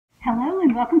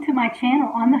and welcome to my channel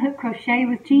On the Hook Crochet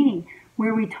with Jeanne,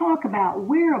 where we talk about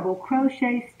wearable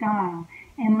crochet style.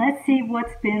 And let's see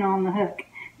what's been on the hook.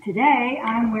 Today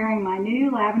I'm wearing my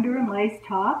new lavender and lace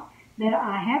top that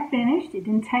I have finished. It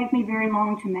didn't take me very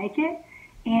long to make it,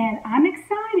 and I'm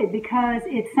excited because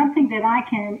it's something that I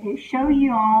can show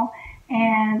you all,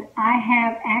 and I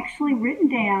have actually written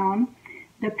down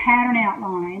the pattern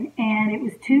outline, and it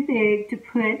was too big to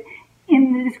put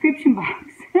in the description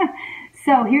box.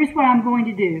 So here's what I'm going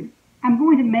to do. I'm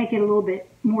going to make it a little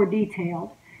bit more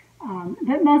detailed,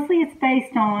 but mostly it's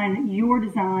based on your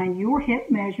design, your hip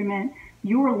measurement,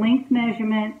 your length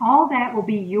measurement. All that will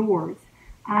be yours.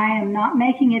 I am not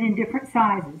making it in different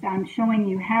sizes. I'm showing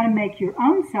you how to make your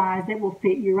own size that will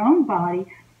fit your own body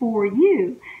for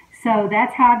you. So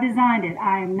that's how I've designed it.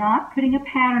 I am not putting a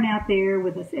pattern out there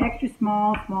with this extra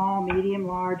small, small, medium,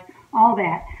 large, all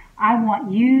that. I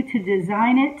want you to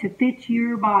design it to fit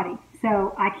your body.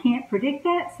 So I can't predict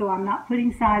that, so I'm not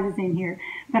putting sizes in here.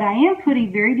 But I am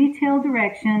putting very detailed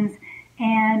directions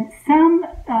and some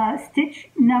stitch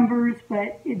numbers,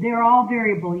 but they're all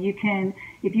variable. You can,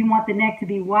 if you want the neck to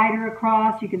be wider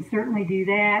across, you can certainly do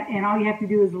that. And all you have to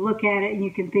do is look at it and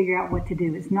you can figure out what to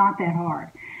do. It's not that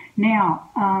hard. Now,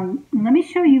 let me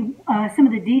show you some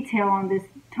of the detail on this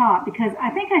top, because I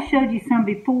think I showed you some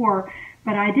before,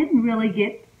 but I didn't really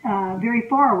get very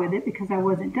far with it because I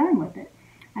wasn't done with it.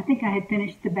 I think I had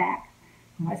finished the back.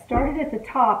 I started at the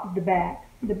top of the back.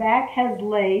 The back has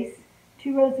lace,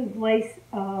 2 rows of lace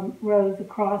rows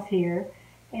across here,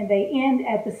 and they end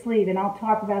at the sleeve, and I'll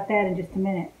talk about that in just a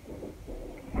minute.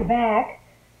 The back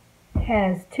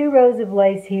has 2 rows of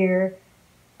lace here,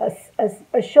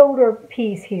 a shoulder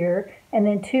piece here, and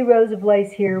then 2 rows of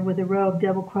lace here with a row of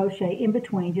double crochet in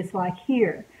between, just like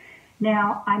here.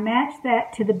 Now, I matched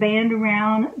that to the band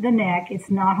around the neck. It's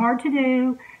not hard to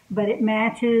do, but it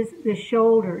matches the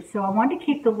shoulders. So I wanted to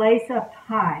keep the lace up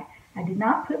high. I did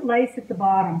not put lace at the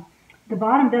bottom. The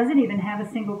bottom doesn't even have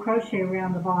a single crochet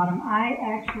around the bottom. I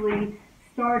actually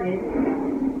started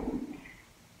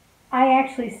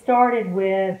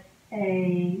with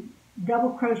a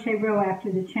double crochet row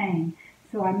after the chain.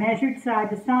 So I measured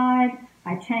side to side,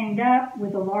 I chained up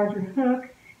with a larger hook,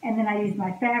 and then I used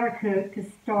my fabric hook to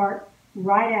start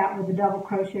right out with a double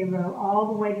crochet row all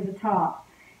the way to the top.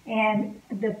 And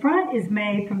the front is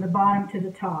made from the bottom to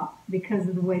the top because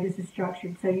of the way this is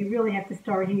structured. So you really have to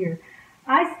start here.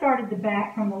 I started the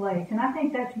back from the lace, and I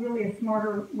think that's really a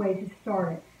smarter way to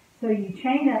start it. So you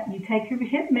chain up, you take your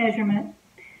hip measurement,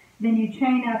 then you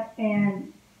chain up,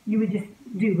 and you would just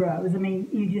do rows. I mean,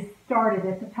 you just started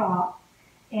at the top,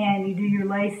 and you do your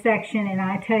lace section, and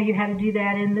I tell you how to do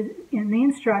that in the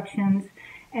instructions.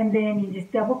 And then you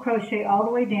just double crochet all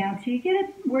the way down till you get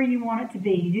it where you want it to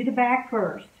be. You do the back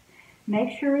first.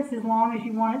 Make sure it's as long as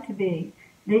you want it to be.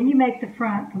 Then you make the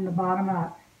front from the bottom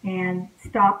up and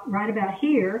stop right about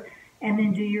here, and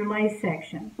then do your lace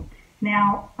section.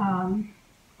 Now,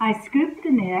 I scooped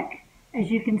the neck. As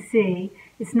you can see,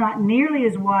 it's not nearly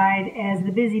as wide as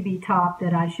the Busy Bee top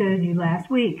that I showed you last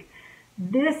week.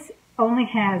 This only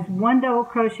has 1 double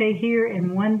crochet here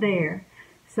and 1 there.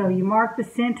 So you mark the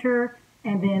center,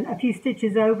 and then a few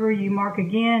stitches over you mark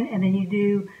again, and then you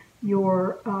do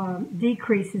your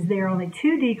decreases there. Only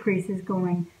 2 decreases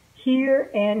going here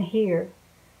and here,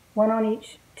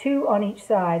 2 on each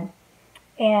side,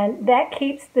 and that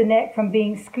keeps the neck from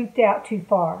being scooped out too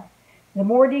far. The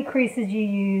more decreases you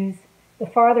use, the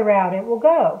farther out it will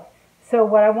go. So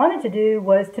what I wanted to do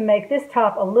was to make this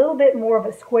top a little bit more of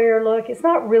a square look. It's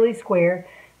not really square,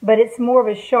 but it's more of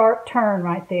a sharp turn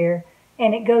right there,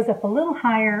 and it goes up a little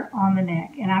higher on the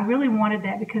neck. And I really wanted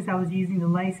that because I was using the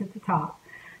lace at the top.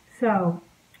 So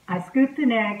I scooped the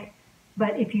neck,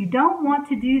 but if you don't want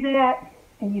to do that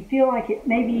and you feel like it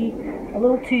may be a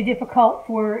little too difficult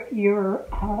for your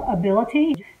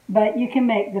ability, but you can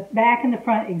make the back and the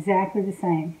front exactly the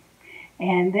same.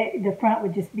 And the front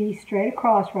would just be straight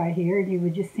across right here, and you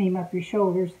would just seam up your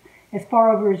shoulders as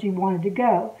far over as you wanted to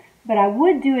go. But I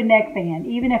would do a neckband.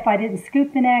 Even if I didn't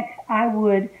scoop the neck, I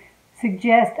would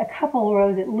suggest a couple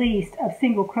rows at least of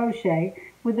single crochet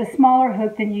with a smaller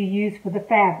hook than you use for the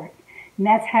fabric. And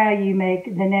that's how you make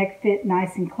the neck fit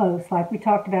nice and close, like we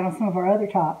talked about on some of our other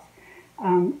tops.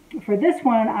 For this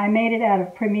one, I made it out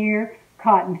of Premier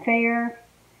Cotton Fair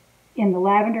in the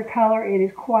lavender color. It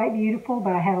is quite beautiful,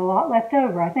 but I had a lot left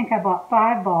over. I think I bought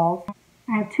 5 balls.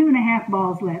 I have 2.5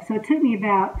 balls left, so it took me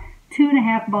about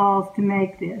 2.5 balls to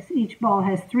make this. Each ball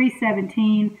has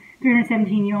 317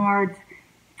 yards,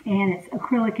 and it's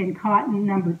acrylic and cotton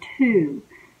number 2.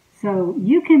 So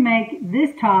you can make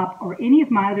this top or any of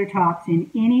my other tops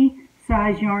in any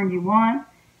size yarn you want,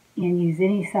 and use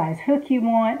any size hook you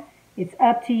want. It's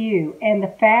up to you, and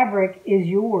the fabric is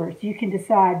yours. You can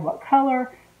decide what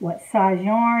color, what size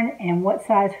yarn, and what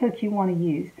size hook you want to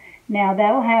use. Now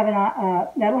that'll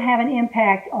have an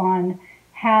impact on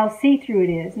how see-through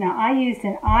it is. Now I used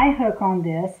an I hook on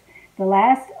this.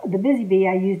 The Busy Bee,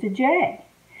 I used a J,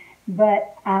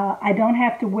 but I don't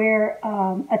have to wear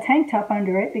a tank top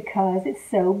under it because it's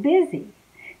so busy.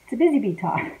 It's a Busy Bee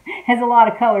top. It has a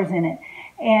lot of colors in it.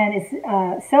 And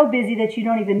it's so busy that you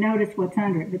don't even notice what's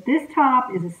under it. But this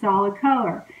top is a solid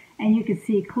color, and you can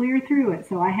see clear through it.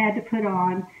 So I had to put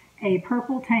on a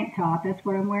purple tank top. That's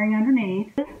what I'm wearing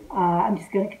underneath. I'm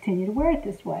just going to continue to wear it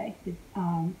this way.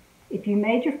 If you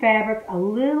made your fabric a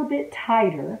little bit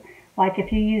tighter, like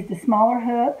if you used a smaller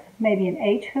hook, maybe an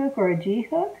H hook or a G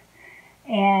hook,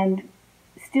 and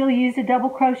still used a double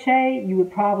crochet, you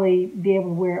would probably be able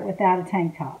to wear it without a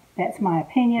tank top. That's my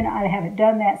opinion. I haven't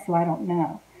done that, so I don't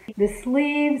know. The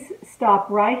sleeves stop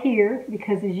right here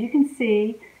because, as you can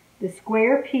see, the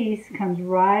square piece comes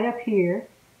right up here,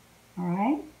 all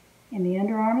right? And the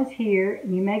underarm is here,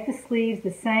 and you make the sleeves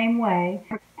the same way.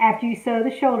 After you sew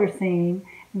the shoulder seam,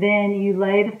 then you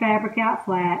lay the fabric out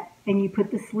flat and you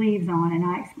put the sleeves on, and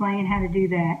I explain how to do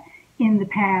that in the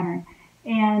pattern.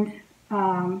 And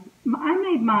I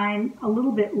made mine a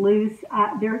little bit loose.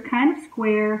 They're kind of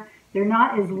square. They're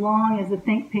not as long as the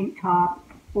Think Pink top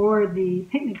or the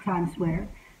Picnic Time sweater.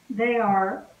 They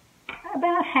are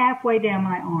about halfway down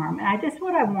my arm. And just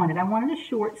what I wanted. I wanted a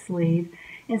short sleeve.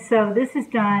 And so this is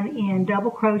done in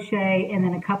double crochet and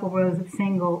then a couple rows of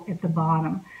single at the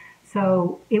bottom.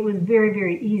 So it was very,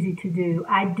 very easy to do.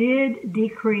 I did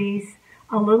decrease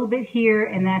a little bit here,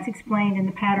 and that's explained in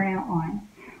the pattern outline.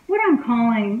 What I'm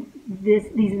calling these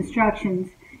instructions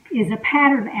is a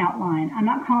pattern outline. I'm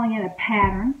not calling it a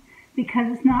pattern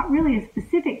because it's not really a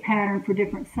specific pattern for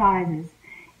different sizes.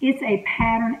 It's a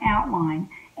pattern outline,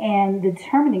 and the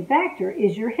determining factor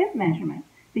is your hip measurement,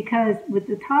 because with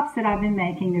the tops that I've been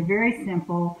making, they're very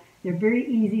simple, they're very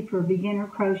easy for a beginner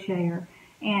crocheter,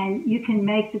 and you can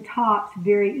make the tops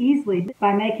very easily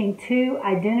by making two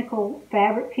identical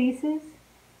fabric pieces,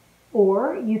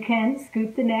 or you can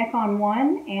scoop the neck on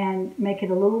one and make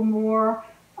it a little more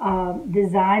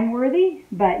design worthy,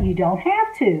 but you don't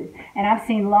have to. And I've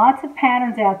seen lots of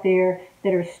patterns out there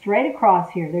that are straight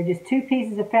across here. They're just two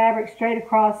pieces of fabric straight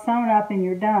across, sewn up, and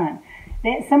you're done.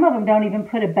 Some of them don't even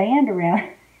put a band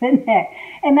around the neck,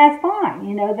 and that's fine.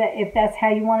 You know, that if that's how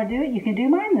you want to do it, you can do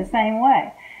mine the same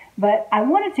way. But I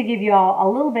wanted to give you all a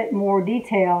little bit more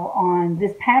detail on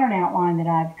this pattern outline that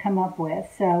I've come up with.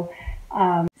 So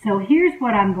here's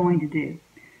what I'm going to do.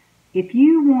 If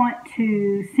you want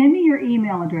to send me your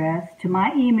email address to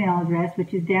my email address,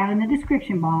 which is down in the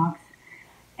description box,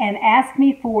 and ask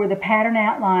me for the pattern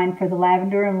outline for the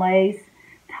Lavender Lace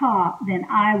top, then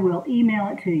I will email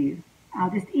it to you.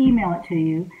 I'll just email it to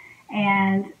you,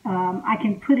 and I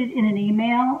can put it in an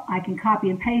email. I can copy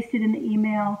and paste it in the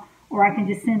email, or I can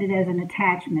just send it as an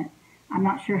attachment. I'm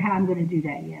not sure how I'm going to do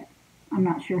that yet.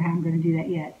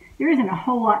 There isn't a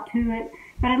whole lot to it,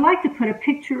 but I'd like to put a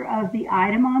picture of the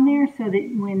item on there so that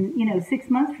when, 6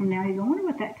 months from now, you go, I wonder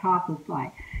what that top looks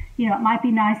like. It might be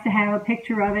nice to have a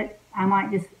picture of it. I might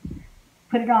just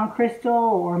put it on crystal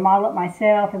or model it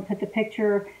myself and put the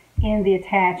picture in the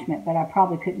attachment, but I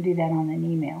probably couldn't do that on an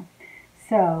email.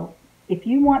 So if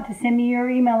you want to send me your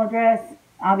email address,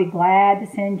 I'll be glad to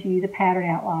send you the pattern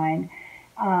outline.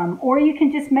 Or you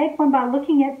can just make one by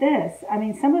looking at this. I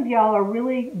mean, some of y'all are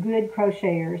really good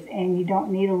crocheters and you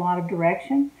don't need a lot of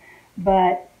direction.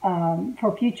 But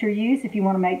for future use, if you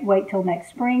want to wait till next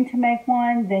spring to make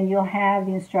one, then you'll have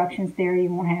the instructions there.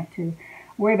 You won't have to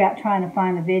worry about trying to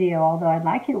find the video, although I'd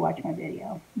like you to watch my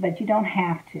video. But you don't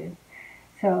have to.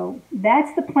 So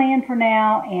that's the plan for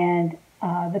now, and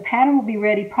the pattern will be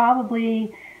ready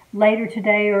probably later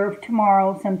today or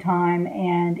tomorrow sometime.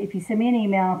 And if you send me an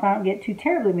email, if I don't get too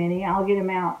terribly many, I'll get them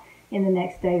out in the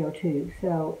next day or two.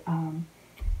 So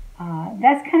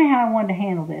that's kind of how I wanted to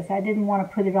handle this. I didn't want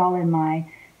to put it all in my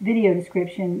video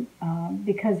description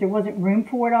because there wasn't room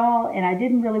for it all, and I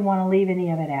didn't really want to leave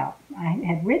any of it out. I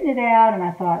had written it out, and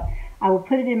I thought I would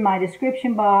put it in my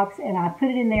description box, and I put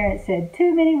it in there and it said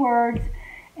too many words.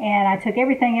 And I took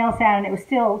everything else out, and it was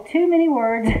still too many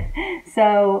words.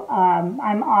 So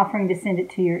I'm offering to send it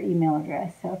to your email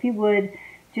address. So if you would,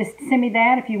 just send me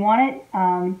that if you want it,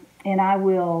 and I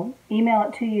will email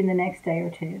it to you in the next day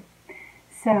or two.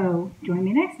 So join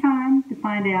me next time to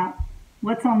find out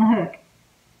what's on the hook.